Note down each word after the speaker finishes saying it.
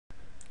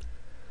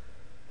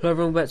Hello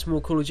everyone, back to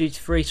more Call of Duty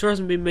 3. So there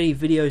hasn't been many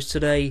videos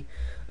today.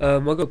 I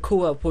got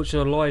caught up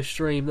watching a live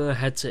stream, then I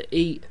had to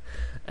eat,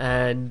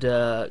 and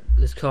the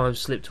time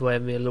slipped away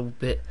from me a little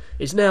bit.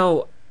 It's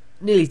now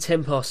nearly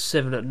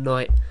 7:10 at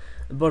night,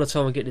 and by the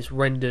time I get this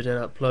rendered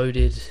and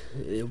uploaded,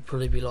 it'll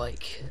probably be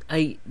like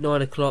 8,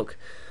 9 o'clock.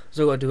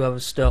 So I've got to do other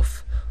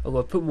stuff. I've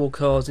got to put more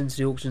cars into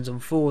the auctions on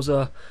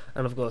Forza,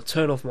 and I've got to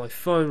turn off my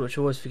phone, which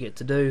I always forget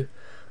to do.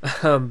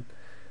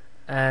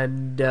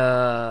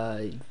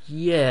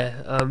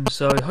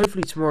 So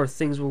hopefully tomorrow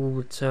things will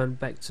return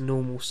back to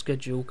normal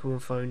schedule. Come on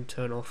phone,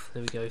 turn off.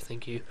 There we go,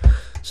 thank you.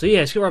 So yeah,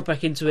 let's get right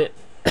back into it.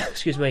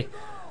 Excuse me.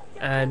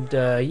 And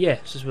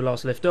since we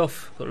last left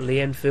off, got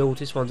Lee Enfield.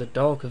 This one's a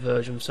darker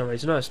version for some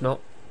reason. No, it's not.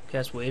 Okay,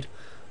 that's weird.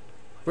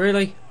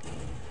 Really?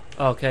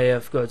 Okay,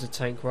 I've got a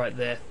tank right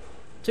there.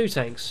 2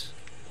 tanks.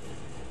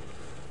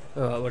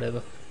 Alright,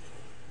 whatever.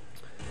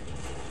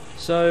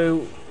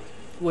 So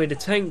we're the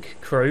tank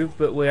crew,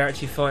 but we're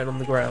actually fighting on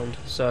the ground,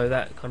 so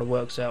that kind of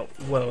works out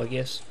well, I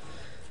guess.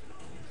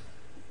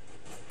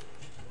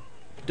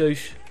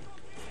 Douche.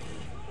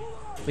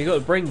 We got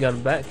the brain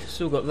gun back,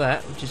 still got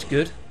that, which is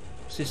good.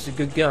 So this is a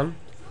good gun.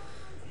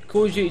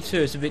 Call of Duty 2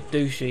 is a bit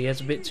douchey, it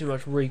has a bit too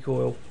much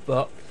recoil,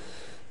 but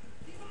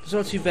it's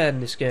not too bad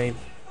in this game.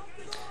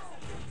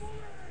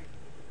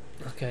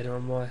 Okay, they're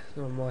on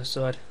my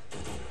side.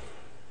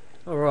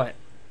 Alright.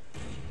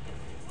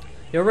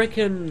 Yeah, I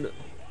reckon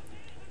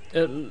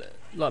at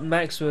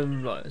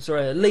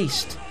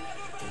least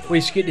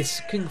we should get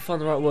this. Couldn't find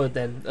the right word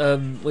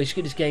then. We should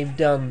get this game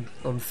done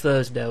on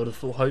Thursday, I would have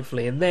thought,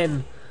 hopefully, and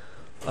then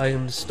I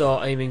can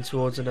start aiming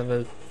towards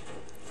another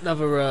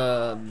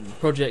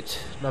project,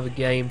 another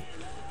game.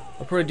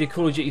 I'll probably do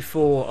Call of Duty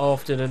 4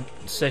 after the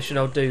session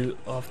I'll do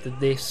after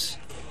this,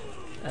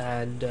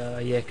 and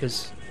yeah,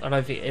 because I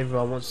don't think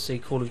everyone wants to see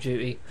Call of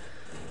Duty,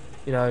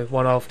 you know,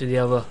 one after the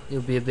other.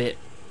 It'll be a bit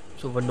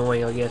sort of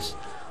annoying, I guess.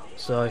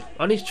 So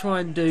I need to try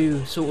and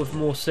do sort of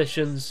more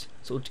sessions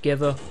sort of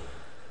together,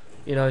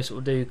 you know, sort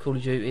of do Call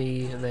of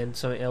Duty and then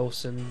something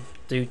else, and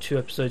do 2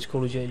 episodes of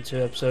Call of Duty and 2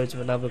 episodes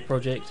of another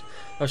project.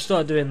 I'll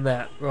start doing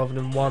that rather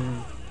than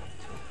one,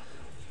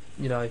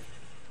 you know,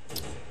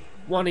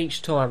 one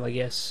each time, I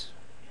guess.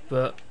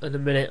 But at the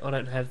minute I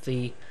don't have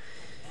the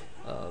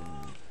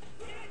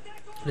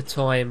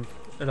time,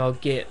 and I'll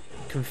get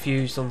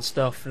confused on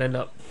stuff and end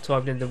up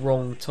typing in the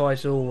wrong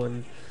title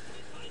and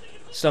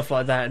stuff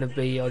like that, and it'd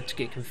be I'd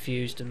get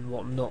confused and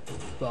whatnot.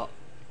 But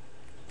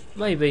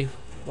maybe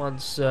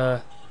once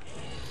you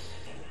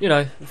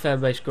know, the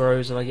fan base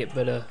grows and I get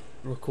better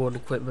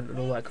recording equipment and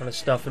all that kind of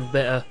stuff, and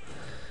better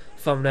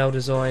thumbnail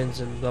designs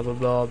and blah blah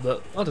blah.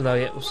 But I don't know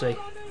yet. We'll see.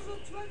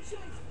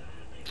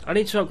 I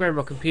need to upgrade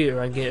my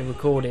computer and get a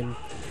recording,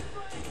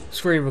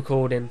 screen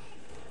recording,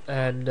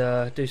 and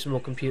do some more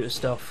computer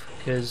stuff,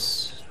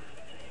 because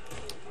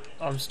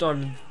I'm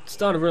starting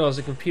to realise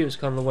the computer's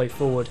kind of the way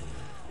forward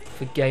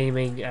for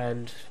gaming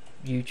and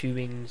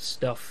YouTubing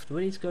stuff. Do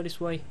we need to go this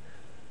way?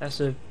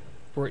 That's a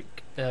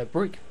brick,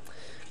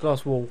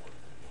 glass wall,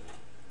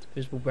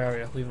 visible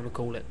barrier, we want to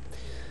call it.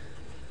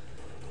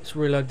 Let's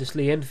reload this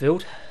Lee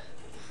Enfield.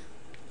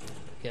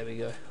 There we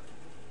go.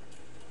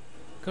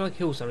 Can I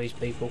kill some of these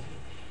people?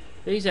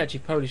 He's actually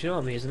Polish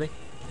army, isn't he?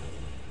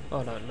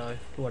 I don't know.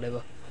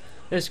 Whatever.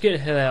 Let's get the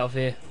hell out of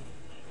here.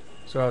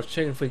 So I was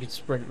checking if we could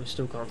sprint. We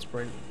still can't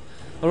sprint.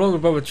 I'm not going to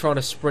bother trying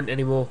to sprint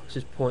anymore. It's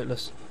just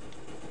pointless.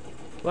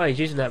 Wow, he's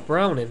using that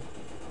Browning.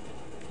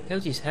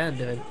 How's his hand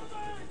doing?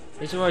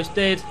 He's almost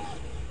dead.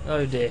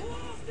 Oh dear.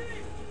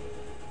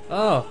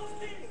 Oh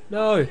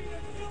no!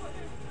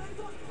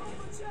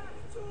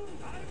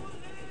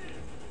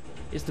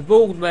 It's the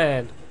bald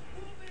man.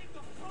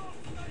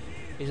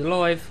 He's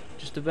alive,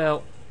 just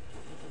about.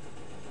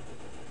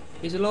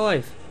 He's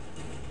alive,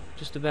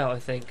 just about, I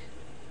think.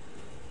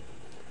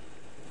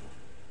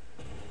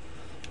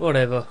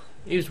 Whatever.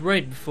 He was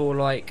red before,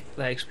 like,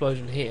 that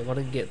explosion hit him. I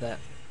didn't get that.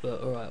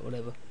 But alright,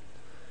 whatever.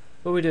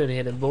 What are we doing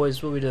here then,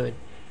 boys? What are we doing?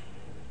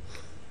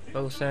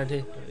 Bubble stand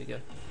here? There we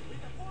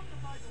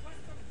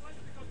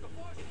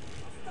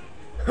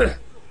go.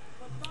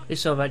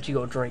 This time I've actually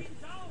got a drink.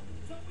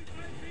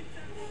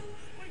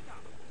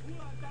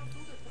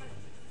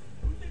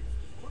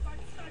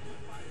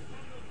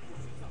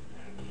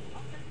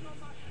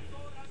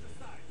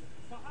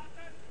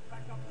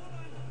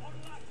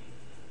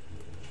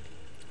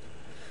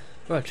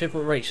 Right,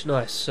 checkpoint reached,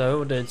 nice. So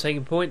we're doing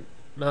taking point?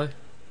 No.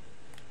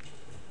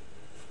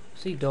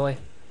 Does he die?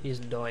 He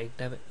isn't dying,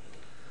 damn it.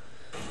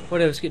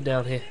 Whatever, let's get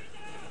down here.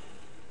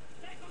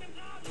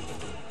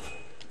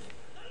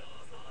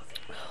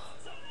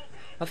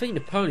 I think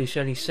the Polish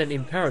only sent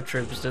in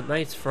paratroopers, didn't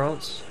they, to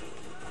France?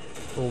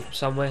 Or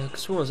somewhere. I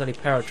swore it was only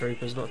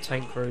paratroopers, not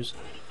tank crews.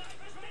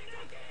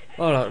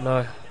 I don't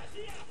know.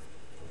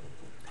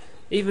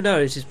 Even though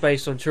this is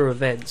based on true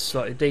events,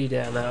 like the D-Day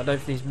and that, I don't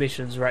think these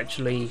missions are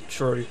actually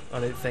true, I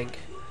don't think.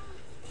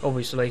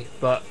 Obviously,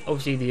 but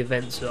obviously the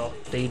events are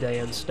D-Day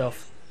and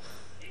stuff.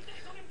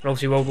 And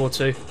obviously World War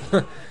II.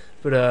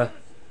 But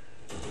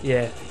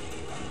yeah,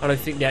 I don't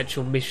think the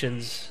actual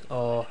missions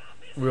are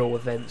real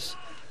events.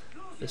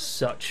 as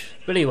such.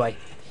 But anyway,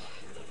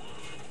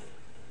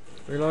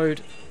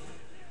 reload.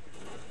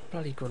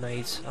 Bloody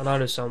grenades. I know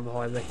there's someone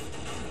behind me.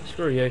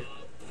 Screw you.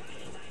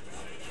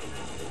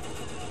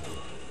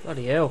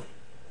 Bloody hell.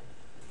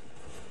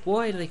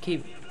 Why do they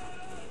keep...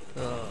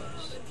 Oh,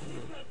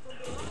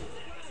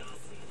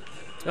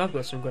 I've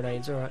got some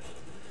grenades, alright.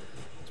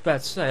 I was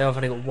about to say, I've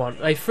only got one.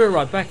 They threw it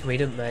right back at me,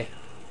 didn't they?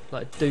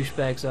 Like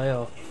douchebags they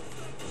are.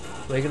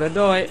 We're gonna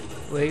die.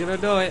 We're gonna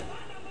die.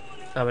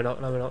 No we're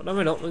not, no we're not, no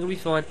we're not. We're gonna be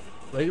fine.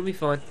 We're gonna be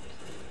fine.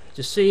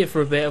 Just see it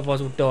for a bit,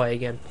 otherwise we'll die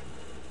again.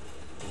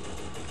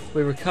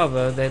 We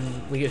recover,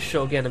 then we get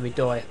shot again and we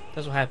die.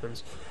 That's what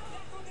happens.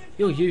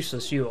 You're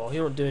useless, you are.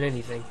 You're not doing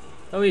anything.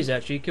 Oh, he's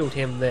actually killed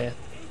him there.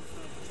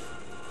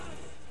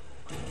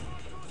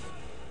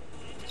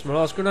 It's my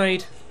last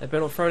grenade. They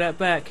better not throw that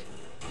back.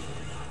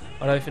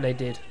 I don't think they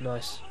did.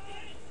 Nice.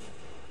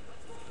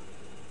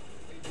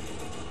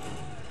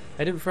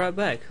 They didn't throw it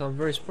back. I'm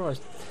very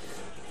surprised.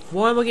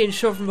 Why am I getting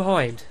shot from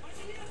behind?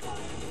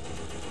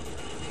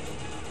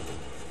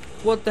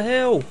 What the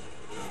hell?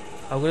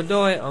 I'm gonna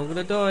die. I'm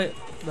gonna die.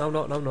 No, I'm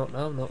not. No, I'm not.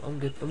 No, I'm not. I'm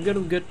good. I'm good.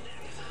 I'm good.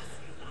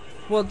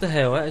 What the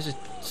hell? That is just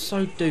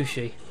so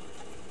douchey.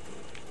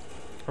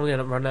 I'm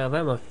gonna run out of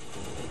ammo.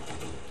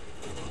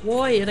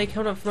 Why are they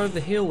coming up from over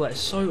the hill? That's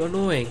so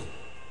annoying.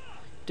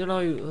 Don't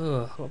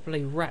know. Ugh, what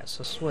bloody rats!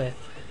 I swear.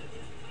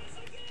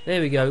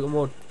 There we go. Got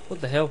more.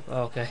 What the hell?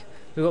 Oh, okay.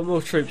 We've got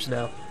more troops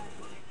now.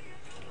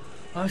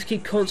 I just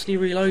keep constantly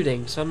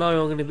reloading, so I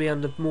know I'm going to be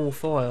under more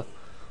fire.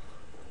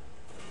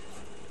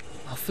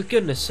 Oh, for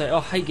goodness sake! I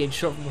hate getting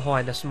shot from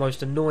behind. That's the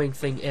most annoying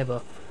thing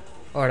ever.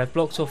 All right, I've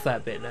blocked off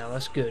that bit now.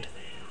 That's good.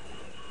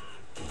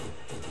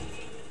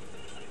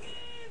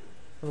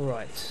 All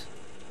right.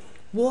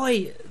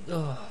 Why?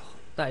 Oh,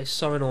 that is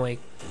so annoying.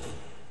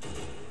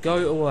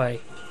 Go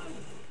away.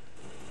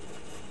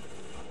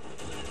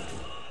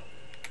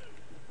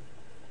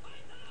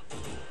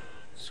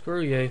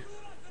 Screw you.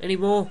 Any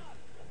more?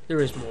 There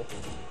is more.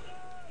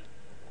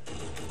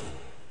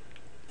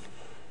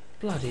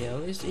 Bloody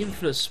hell, it's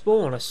infinite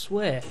spawn, I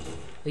swear.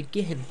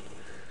 Again.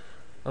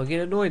 I'll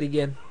get annoyed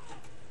again.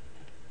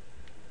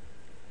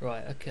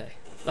 Right, okay.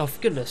 Oh,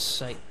 for goodness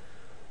sake.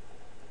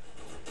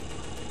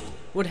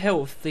 Would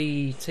help if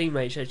the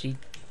teammates actually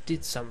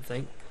did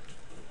something.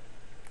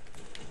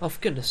 Oh,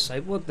 for goodness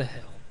sake, what the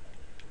hell?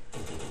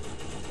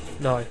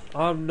 No,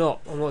 I'm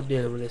not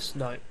dealing with this,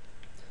 no.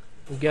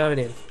 We're going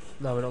in.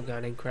 No, we're not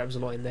going in. Crap, there's a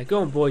lot in there.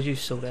 Go on, boys, you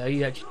sort it out.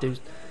 You actually do.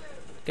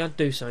 Go and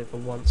do something for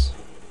once.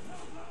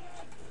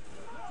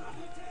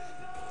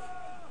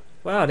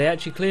 Wow, they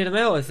actually cleared them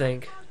out, I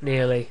think.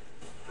 Nearly.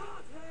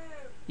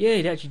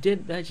 Yeah, they actually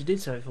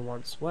did something for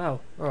once. Wow.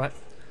 Alright.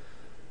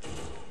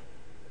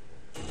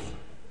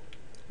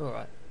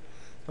 Alright.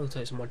 I'll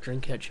take some of my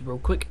drink actually real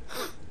quick.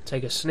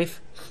 Take a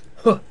sniff.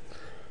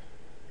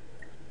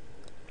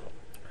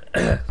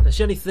 That's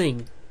the only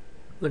thing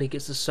when it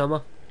gets to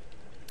summer.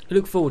 You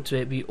look forward to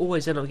it, but you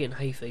always end up getting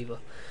hay fever.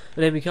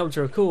 And then when you come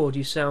to record,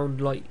 you sound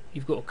like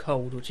you've got a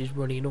cold, which is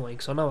really annoying,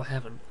 because I know I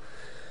haven't.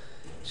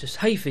 It's just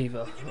hay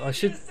fever. I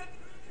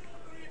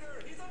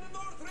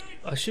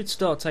should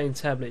start taking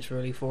tablets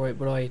really for it,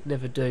 but I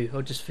never do.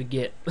 I just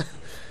forget.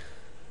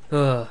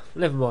 Never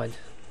mind.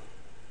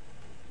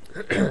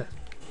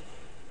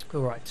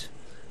 Alright.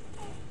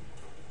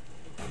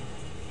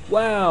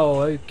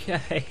 Wow,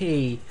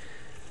 okay.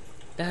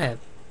 Damn.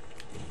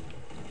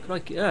 I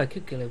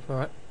could kill him,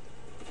 alright.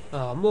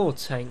 Oh, more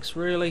tanks,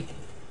 really?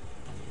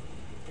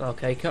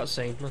 Okay,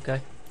 cutscene, okay.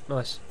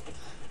 Nice.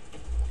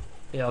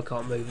 Yeah, I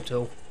can't move at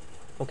all.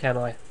 Or can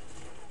I?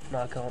 No,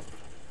 I can't.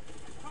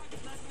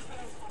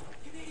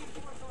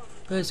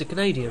 There's a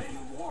Canadian.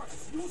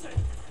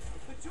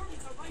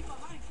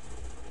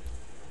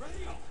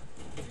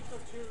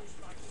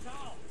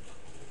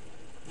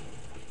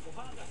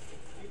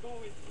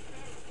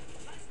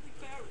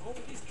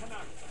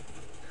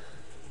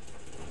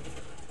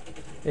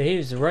 Yeah,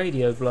 here's the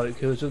radio bloke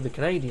who was with the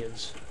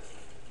Canadians.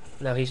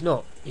 Now he's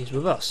not. He's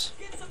with us.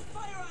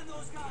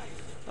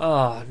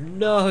 Ah, oh,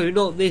 no,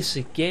 not this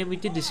again. We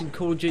did this in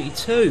Call of Duty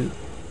 2.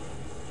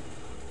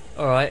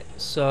 Alright,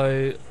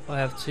 so I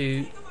have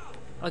to...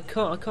 I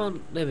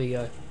can't... There we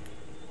go.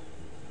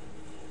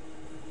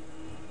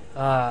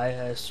 Ah,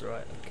 yeah, that's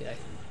right, okay.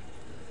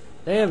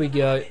 There we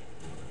go.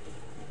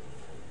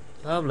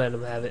 I'm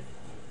letting them have it.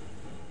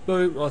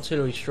 Boom,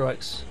 artillery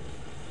strikes.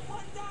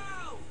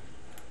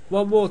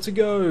 One more to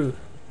go.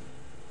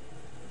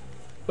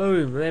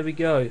 Boom, there we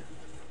go.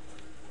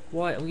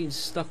 Why, I'm getting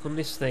stuck on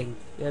this thing.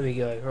 There we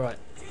go, right.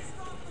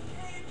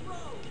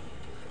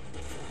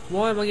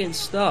 Why am I getting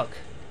stuck?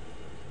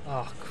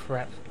 Ah, oh,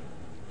 crap.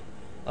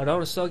 I don't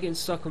want to start getting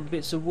stuck on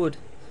bits of wood.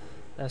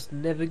 That's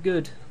never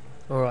good.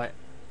 Alright.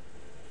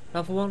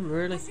 Another one,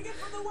 really?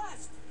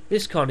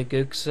 This is kind of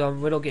good because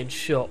we're not getting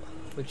shot,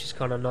 which is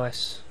kind of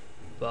nice.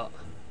 But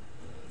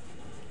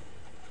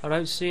I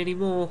don't see any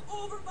more.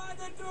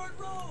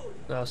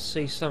 I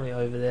see something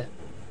over there.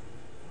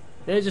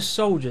 They're just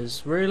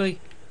soldiers,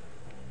 really?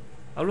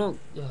 I'm not...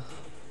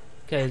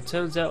 Okay, it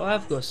turns out I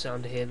have got a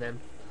sounder here then.